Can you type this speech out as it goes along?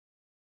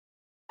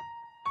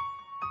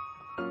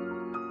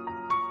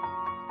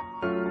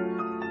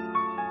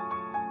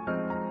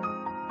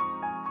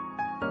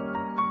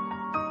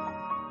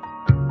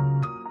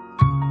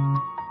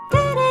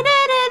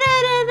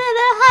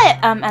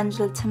I'm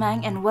Angela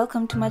Tamang and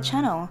welcome to my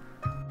channel.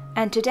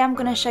 And today I'm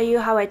gonna show you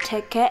how I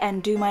take care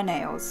and do my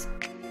nails.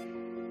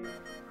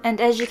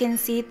 And as you can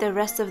see, the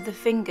rest of the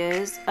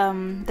fingers,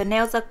 the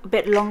nails are a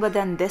bit longer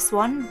than this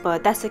one,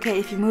 but that's okay.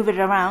 If you move it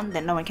around,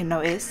 then no one can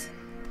notice.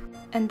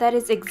 And that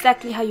is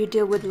exactly how you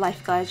deal with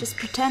life, guys. Just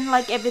pretend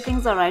like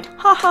everything's alright.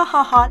 Ha ha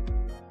ha ha.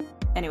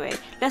 Anyway,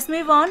 let's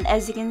move on.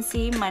 As you can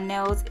see, my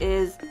nails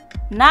is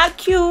not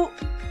cute.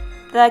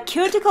 The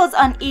cuticle's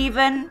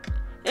uneven.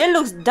 It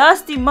looks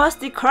dusty,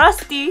 musty,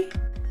 crusty.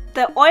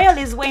 The oil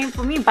is waiting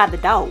for me by the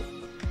door.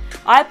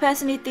 I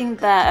personally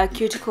think that a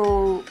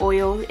cuticle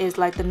oil is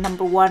like the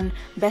 #1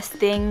 best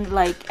thing,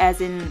 like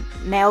as in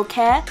nail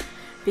care,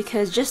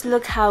 because just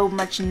look how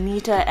much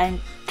neater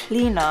and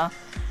cleaner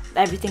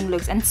everything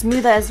looks, and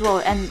smoother as well.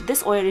 And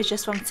this oil is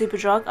just from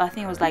Superdrug. I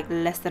think it was like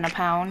less than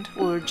 £1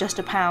 or just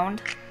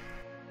 £1.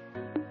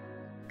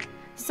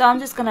 So I'm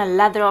just gonna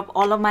lather up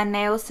all of my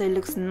nails so it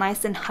looks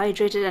nice and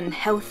hydrated and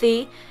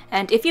healthy.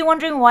 And if you're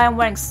wondering why I'm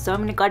wearing so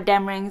many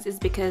goddamn rings, it's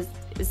because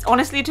it's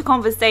honestly to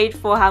compensate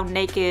for how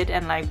naked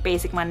and like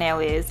basic my nail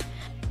is.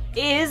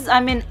 I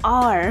mean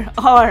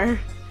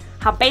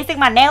how basic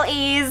my nail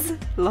is.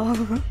 Lol.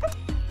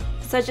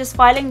 So just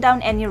filing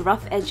down any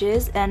rough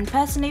edges, and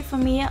personally for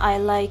me, I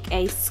like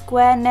a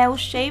square nail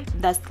shape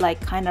that's like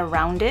kind of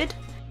rounded.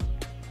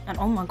 And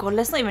oh my god,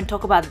 let's not even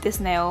talk about this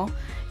nail.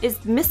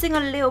 It's missing a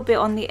little bit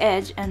on the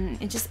edge and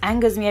it just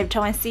angers me every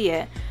time I see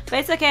it. But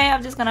it's okay,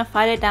 I'm just gonna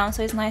file it down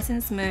so it's nice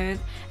and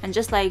smooth. And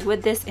just like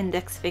with this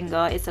index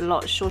finger, it's a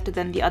lot shorter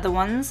than the other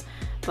ones.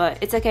 But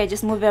it's okay,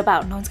 just move it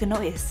about, no one's gonna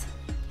notice.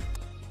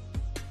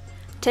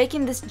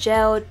 Taking this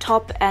gel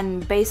top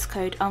and base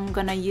coat, I'm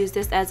gonna use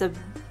this as a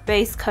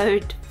base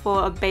coat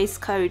for a base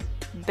coat.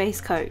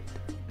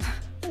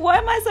 Why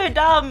am I so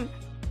dumb?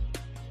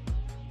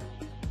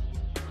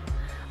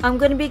 I'm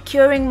going to be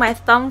curing my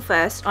thumb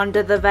first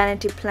under the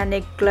Vanity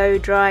Planet Glow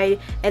Dry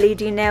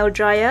LED Nail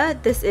Dryer.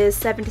 This is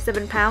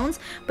 £77,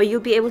 but you'll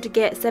be able to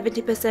get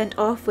 70%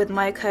 off with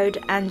my code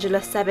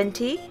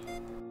ANJILA70.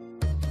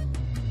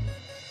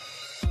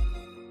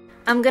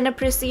 I'm going to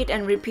proceed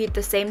and repeat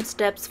the same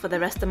steps for the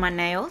rest of my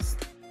nails.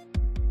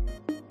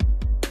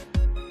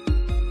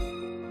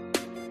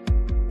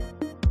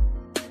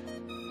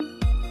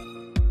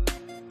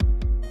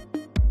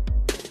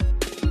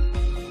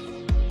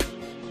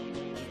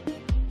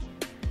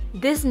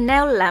 This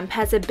nail lamp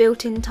has a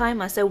built-in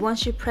timer, so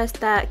once you press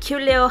that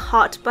cute little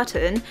heart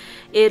button,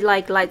 it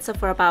like lights up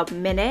for about a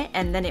minute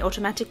and then it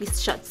automatically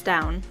shuts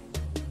down.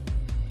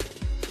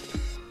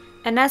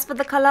 And as for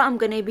the color, I'm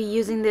going to be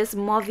using this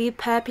mauvey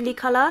purpley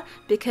color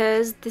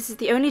because this is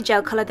the only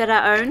gel color that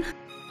I own.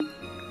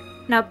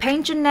 Now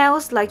paint your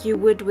nails like you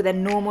would with a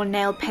normal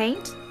nail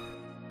paint.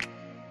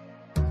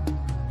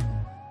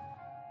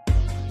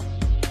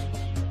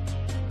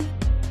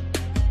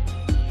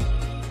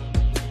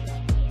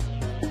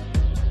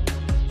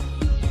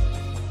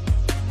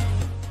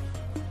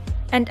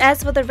 And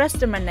as for the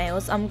rest of my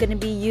nails, I'm going to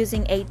be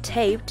using a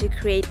tape to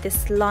create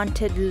this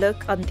slanted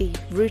look on the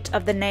root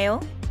of the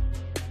nail.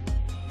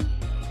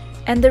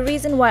 And the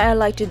reason why I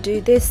like to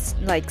do this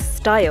like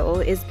style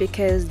is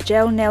because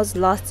gel nails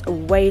last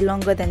way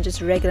longer than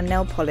just regular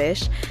nail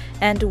polish,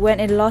 and when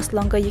it lasts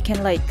longer you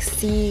can like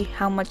see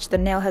how much the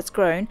nail has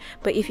grown.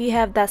 But if you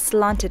have that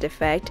slanted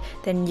effect,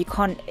 then you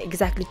can't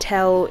exactly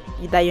tell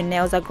that your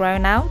nails are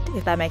grown out,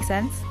 if that makes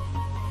sense.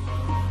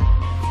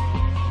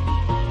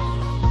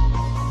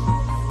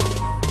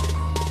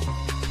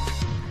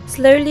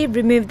 Slowly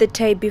remove the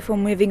tape before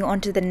moving on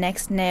to the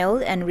next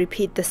nail and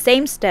repeat the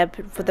same step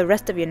for the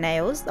rest of your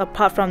nails,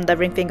 apart from the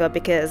ring finger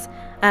because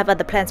I have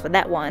other plans for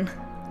that one.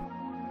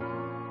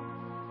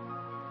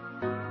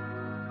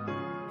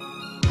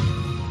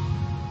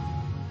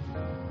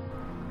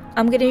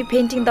 I'm going to be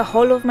painting the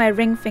whole of my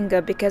ring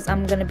finger because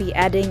I'm going to be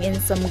adding in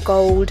some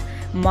gold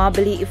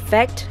marbly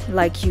effect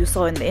like you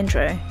saw in the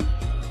intro.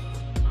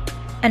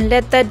 And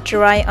let that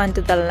dry under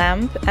the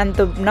lamp. And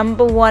the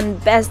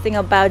 #1 best thing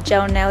about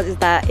gel nails is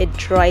that it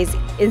dries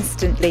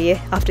instantly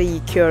after you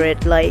cure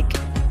it. Like,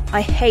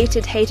 I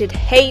hated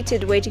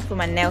waiting for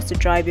my nails to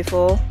dry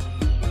before.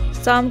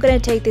 So I'm gonna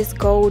take this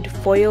gold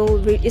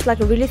foil. It's like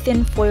a really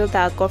thin foil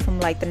that I got from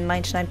like the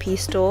 99p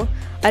store.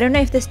 I don't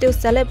know if they still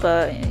sell it,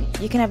 but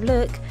you can have a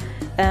look.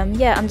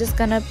 Yeah, I'm just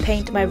gonna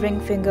paint my ring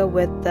finger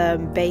with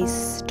the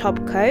base top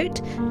coat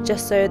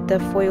just so the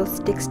foil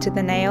sticks to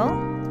the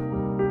nail.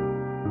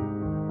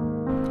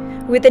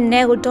 With the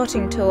nail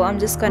dotting tool, I'm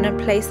just going to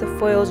place the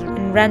foils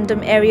in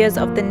random areas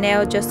of the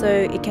nail just so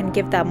it can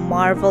give that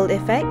marvel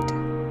effect.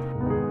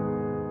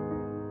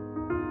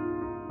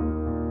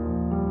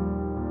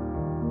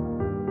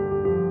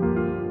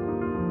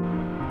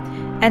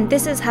 And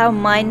this is how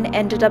mine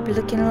ended up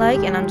looking like,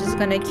 and I'm just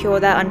going to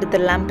cure that under the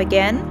lamp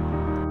again.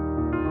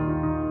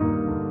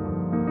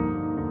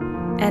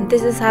 And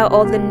this is how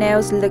all the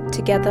nails look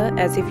together,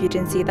 as if you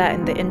didn't see that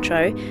in the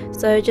intro.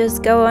 So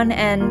just go on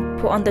and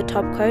put on the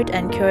top coat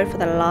and cure it for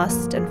the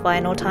last and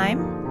final time.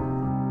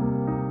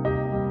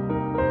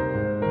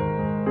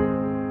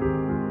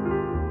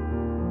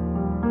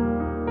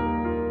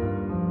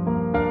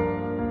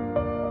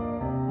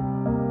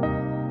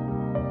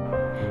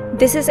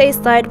 This is a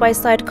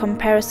side-by-side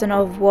comparison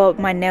of what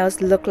my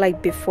nails look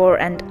like before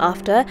and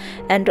after,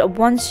 and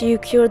once you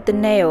cure the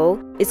nail,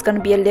 it's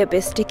gonna be a little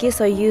bit sticky,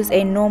 so use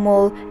a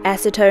normal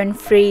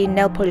acetone-free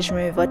nail polish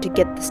remover to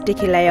get the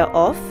sticky layer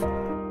off.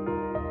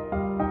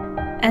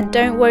 And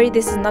don't worry,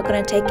 this is not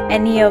going to take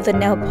any of the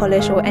nail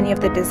polish or any of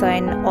the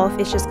design off,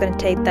 it's just going to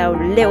take that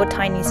little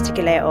tiny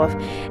sticky layer off.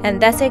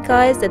 And that's it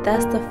guys,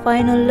 that's the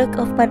final look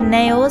of my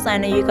nails. I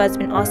know you guys have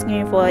been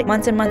asking me for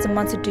months and months and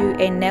months to do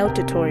a nail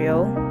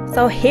tutorial,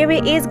 so here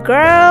it is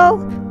girl!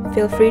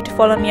 Feel free to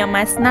follow me on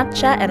my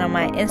Snapchat and on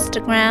my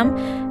Instagram,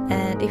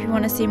 and if you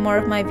want to see more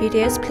of my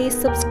videos, please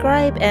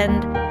subscribe.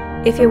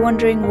 And if you're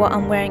wondering what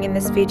I'm wearing in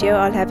this video,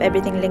 I'll have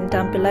everything linked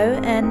down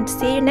below, and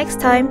see you next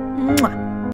time. Mwah!